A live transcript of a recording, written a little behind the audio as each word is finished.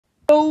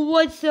So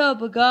what's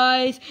up,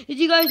 guys? Did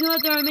you guys know that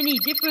there are many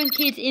different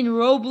kids in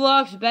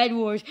Roblox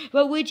Bedwars,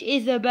 but which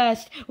is the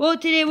best? Well,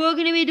 today we're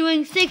going to be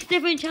doing 6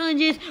 different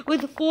challenges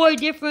with 4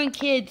 different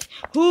kids.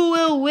 Who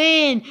will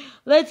win?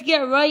 Let's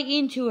get right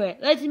into it.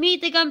 Let's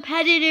meet the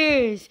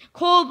competitors.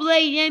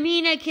 Coldblade,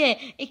 Yamina Kit,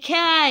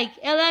 Caiy,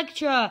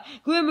 Electra,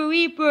 Grim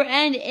Reaper,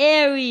 and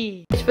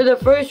Airy. For the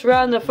first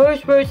round, the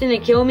first person to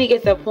kill me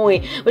gets a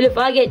point. But if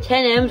I get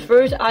 10 M's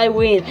first, I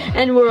win.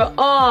 And we're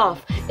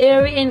off.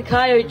 Airy and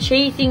Caiy are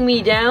chasing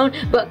me down,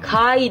 but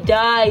Caiy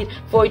died,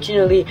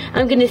 fortunately.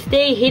 I'm gonna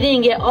stay hidden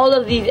and get all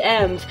of these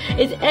M's.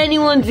 It's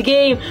anyone's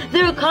game.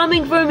 They're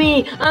coming for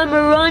me. I'm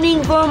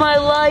running for my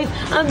life.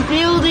 I'm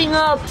building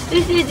up.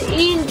 This is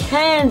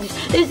intense.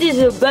 This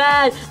is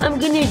bad. I'm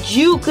gonna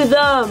juke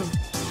them.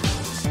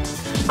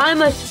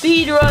 I'm a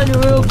speedrun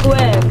real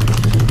quick.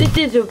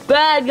 This is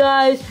bad,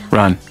 guys.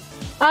 Run.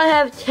 I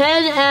have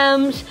 10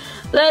 M's.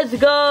 Let's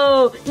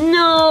go.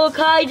 No,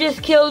 Caiy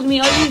just killed me.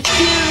 Are you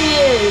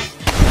serious?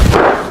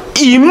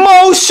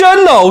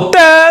 Emotional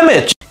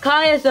damage.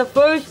 Caiy has the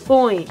first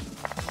point.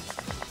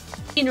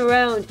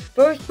 Round.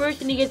 First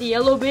person to get the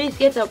yellow base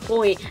gets a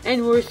point,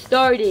 and we're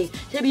starting.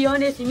 To be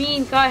honest, me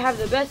and Caiy have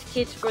the best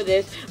kits for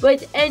this, but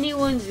it's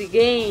anyone's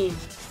game.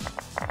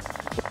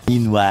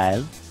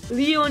 Meanwhile,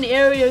 Leo and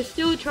Airy are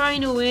still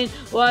trying to win,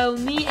 while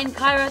me and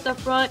Caiy are at the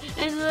front.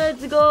 And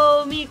let's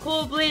go, me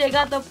Coldblade, I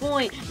got the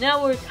point.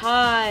 Now we're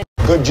tied.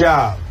 Good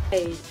job.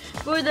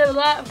 For the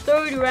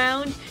third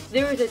round,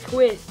 there is a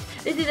twist.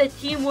 This is a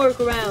teamwork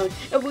round.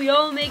 If we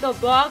all make a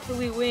box,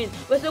 we win.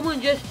 But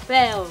someone just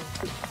fell.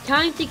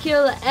 Time to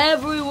kill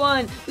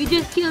everyone. We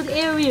just killed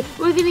Airy.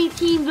 We're getting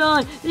teamed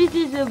on. This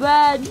is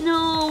bad.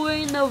 No,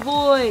 we're in the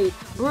void.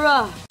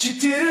 Bruh. You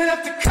didn't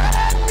have to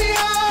cut me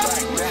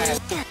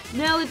off.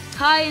 Now it's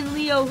Caiy and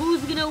Leo.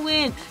 Who's gonna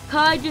win?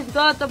 Caiy just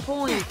got the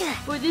point.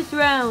 For this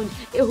round,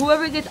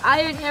 whoever gets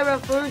Iron Era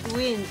first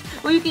wins.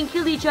 Or you can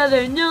kill each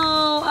other.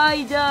 No,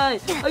 I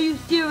died. Are you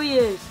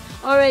serious?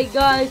 Alright,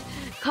 guys.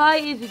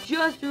 Caiy is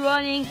just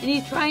running and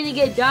he's trying to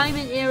get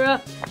Diamond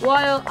Era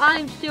while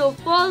I'm still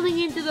falling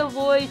into the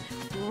void.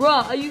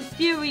 Bruh, are you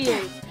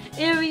serious?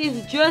 Airy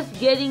is just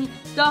getting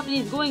stuff and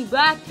he's going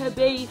back to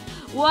base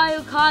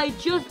while Caiy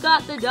just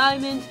got the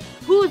diamonds.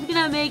 Who's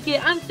gonna make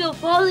it? I'm still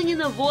falling in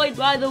the void,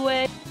 by the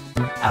way.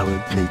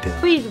 hour later.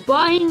 He's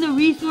buying the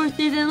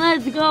resources and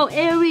let's go.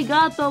 Airy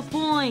got the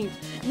points.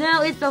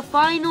 Now it's the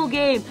final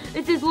game.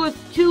 This is worth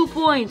 2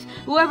 points.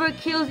 Whoever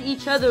kills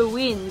each other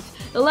wins.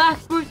 The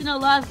last person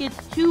alive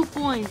gets 2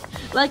 points.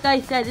 Like I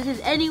said, this is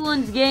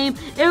anyone's game.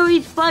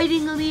 Airy's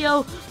fighting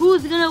Leo.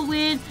 Who's gonna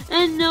win?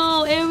 And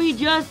no, Airy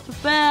just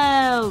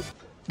fell.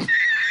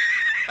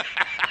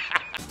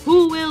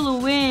 Who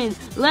will win?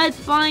 Let's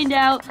find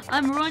out.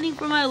 I'm running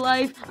for my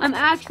life. I'm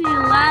actually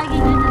lagging.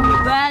 This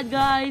is bad,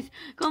 guys.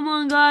 Come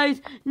on,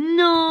 guys.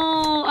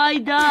 No, I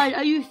died.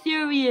 Are you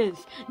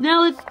serious?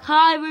 Now it's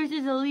Caiy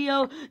versus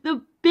Leo.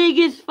 The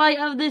biggest fight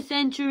of the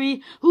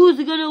century. Who's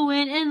gonna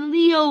win? And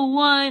Leo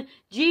won.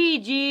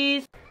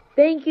 GG's.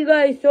 Thank you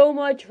guys so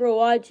much for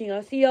watching.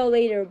 I'll see y'all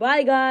later.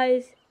 Bye,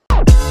 guys.